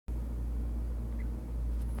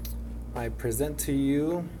I present to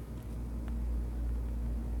you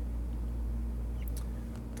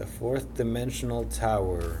the fourth dimensional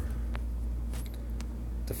tower.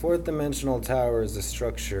 The fourth dimensional tower is a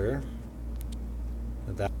structure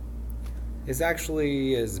that is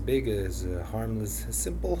actually as big as a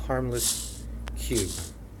simple harmless cube.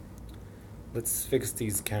 Let's fix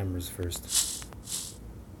these cameras first.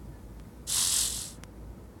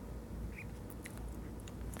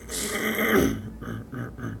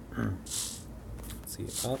 Let's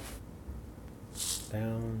see, up,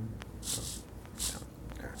 down, up,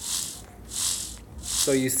 down.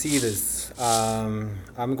 So you see this.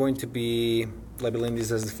 I'm going to be labeling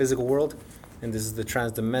these as the physical world, and this is the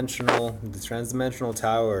transdimensional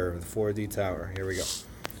tower, the 4D tower. Here we go.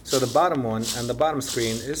 So the bottom one and the bottom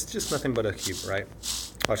screen is just nothing but a cube, right?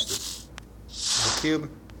 Watch this. It's a cube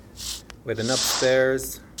with an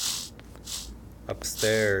upstairs.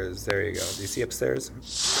 Upstairs. There you go. Do you see upstairs?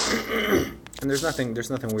 And there's nothing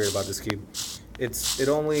weird about this cube. It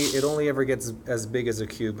only ever gets as big as a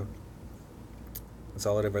cube. That's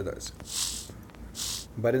all it ever does.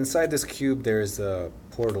 But inside this cube there's a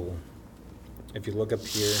portal. If you look up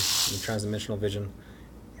here in the transdimensional vision,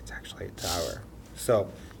 it's actually a tower. So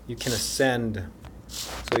you can ascend.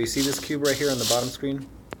 So you see this cube right here on the bottom screen?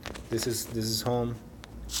 This is home.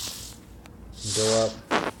 Go up,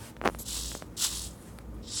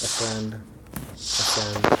 ascend,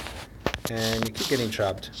 and you keep getting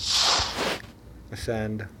trapped.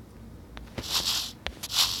 Ascend.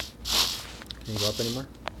 Can you go up anymore?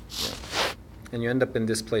 Yeah. And you end up in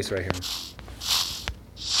this place right here.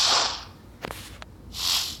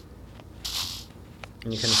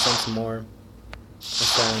 And you can ascend some more,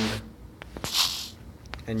 ascend,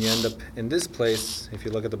 and you end up in this place. If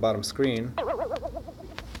you look at the bottom screen,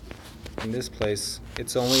 in this place,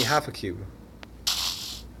 it's only half a cube.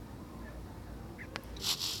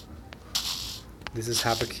 This is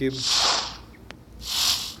half a cube.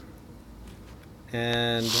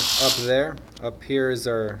 And up here is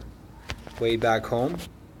our way back home.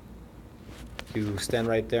 You stand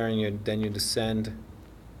right there and then you descend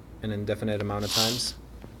an indefinite amount of times.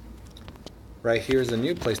 Right here is a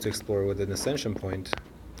new place to explore with an ascension point.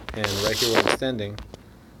 And right here where I'm standing,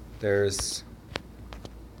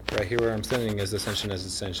 is ascension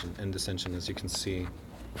and descension, as you can see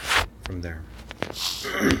from there.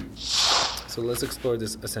 So let's explore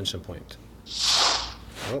this ascension point.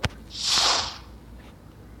 Oh.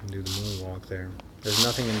 Do the moonwalk there. There's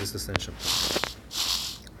nothing in this ascension point.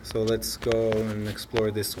 So let's go and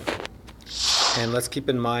explore this one. And let's keep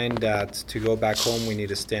in mind that to go back home we need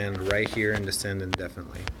to stand right here and descend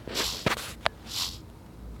indefinitely.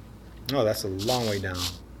 Oh, that's a long way down.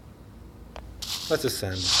 Let's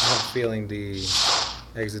ascend. I have a feeling the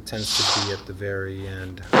exit tends to be at the very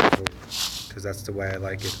end, because that's the way I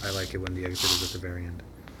like it. I like it when the exit is at the very end.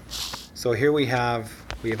 So here we have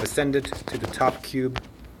ascended to the top cube,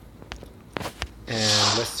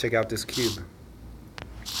 and let's check out this cube.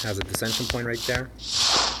 It has a descension point right there.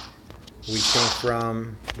 We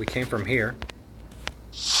came from here.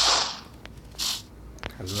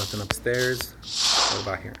 Has nothing upstairs. What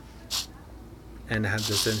about here? And it has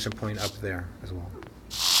the descension point up there as well.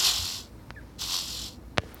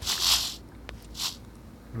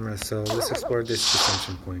 Alright, so let's explore this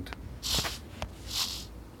descension point.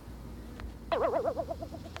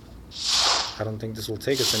 I don't think this will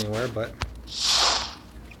take us anywhere, but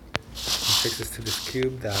it takes us to this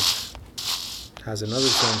cube that has another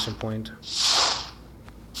descension point.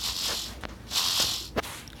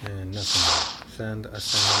 And nothing. Ascend.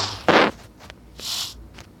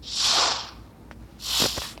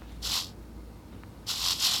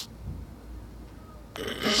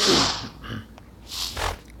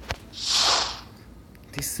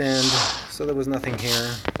 Descend. So there was nothing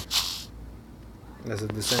here. There's a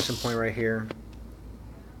descension point right here.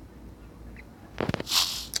 I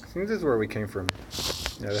think this is where we came from.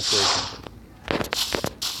 Yeah, that's where we came from.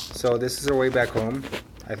 So this is our way back home,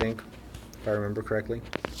 I think, if I remember correctly.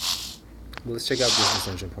 Well, let's check out this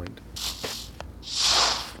descension point.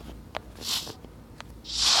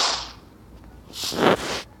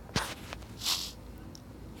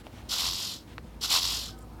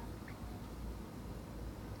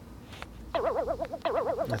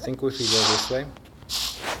 I think if we go this way,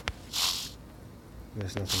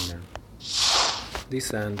 there's nothing there.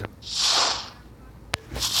 Descend.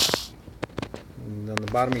 And on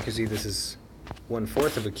the bottom you can see this is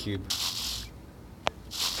 1/4 of a cube.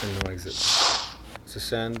 And no exit. Let's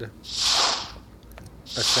ascend.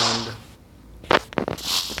 Ascend.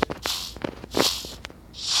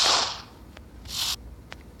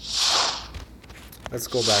 Let's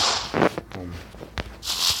go back home.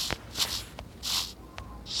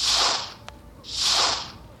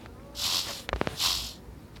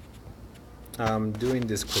 doing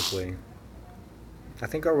this quickly. I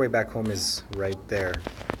think our way back home is right there.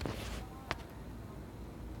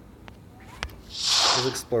 Let's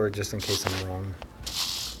explore it just in case I'm wrong.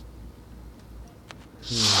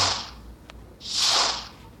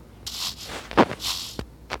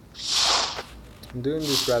 I'm doing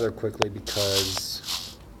this rather quickly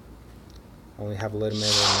because I only have a limited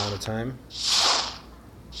amount of time.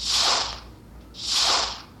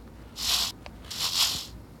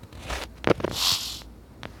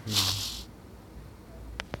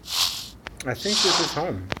 I think this is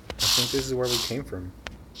home. I think this is where we came from.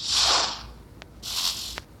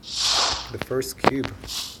 The first cube.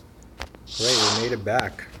 Great, we made it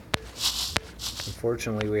back.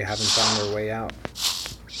 Unfortunately, we haven't found our way out.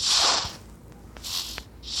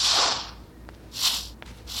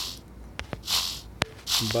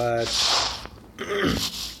 But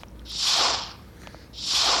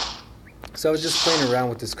so I was just playing around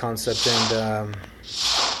with this concept, and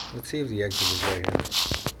let's see if the exit is right here.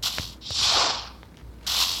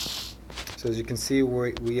 So as you can see,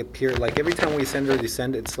 we appear, like every time we ascend or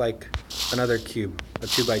descend, it's like another cube, a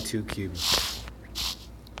 2x2 cube.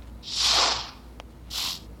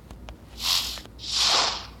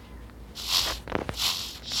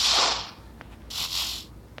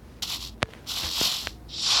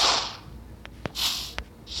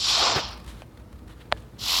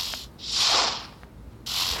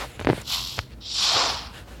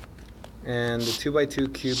 And the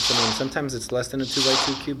 2x2 cubes, I mean, sometimes it's less than a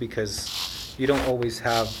 2x2 cube because you don't always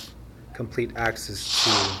have complete access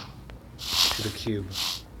to the cube.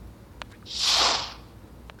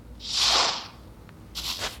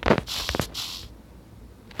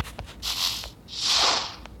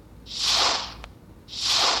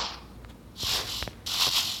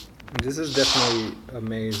 This is definitely a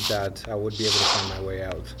maze that I would be able to find my way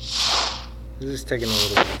out. This is taking a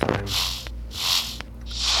little bit of time.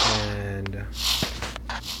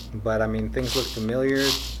 But I mean, things look familiar.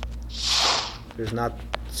 There's not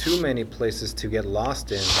too many places to get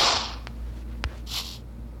lost in.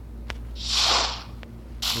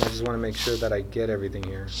 And I just want to make sure that I get everything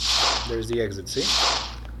here. There's the exit, see?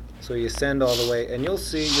 So you ascend all the way, and you'll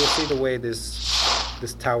see the way this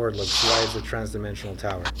tower looks. Why it's a transdimensional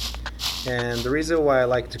tower. And the reason why I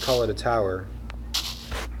like to call it a tower,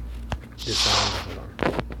 hold on.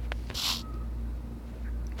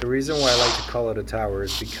 The reason why I like to call it a tower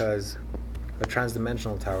is because a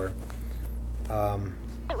transdimensional tower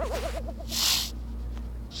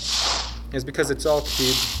is because it's all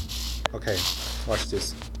cube. Okay, watch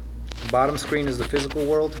this. The bottom screen is the physical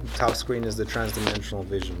world, the top screen is the transdimensional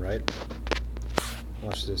vision, right?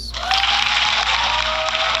 Watch this.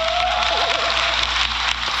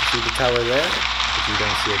 See the tower there? If you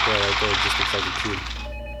don't see it there, right there, it just looks like a cube.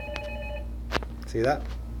 See that?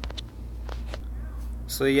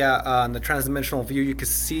 So yeah, on the transdimensional view, you can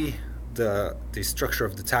see the structure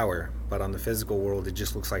of the tower, but on the physical world, it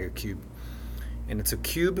just looks like a cube. And it's a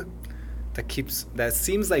cube that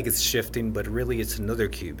seems like it's shifting, but really it's another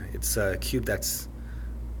cube. It's a cube that's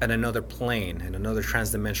at another plane, in another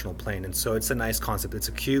transdimensional plane. And so it's a nice concept. It's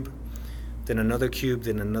a cube, then another cube,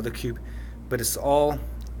 then another cube, but it's all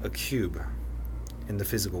a cube in the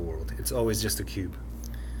physical world. It's always just a cube.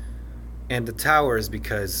 And the tower is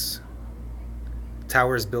because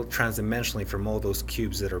tower is built transdimensionally from all those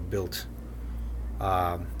cubes that are built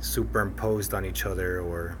superimposed on each other,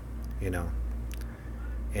 or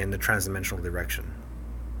in the transdimensional direction.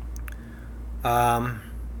 I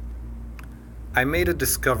made a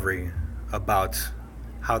discovery about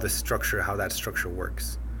how that structure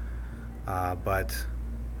works,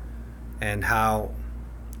 and how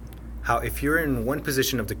if you're in one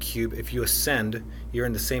position of the cube, if you ascend, you're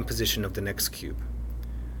in the same position of the next cube.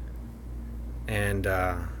 And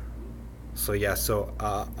so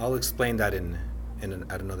I'll explain that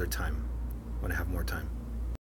at another time when I have more time.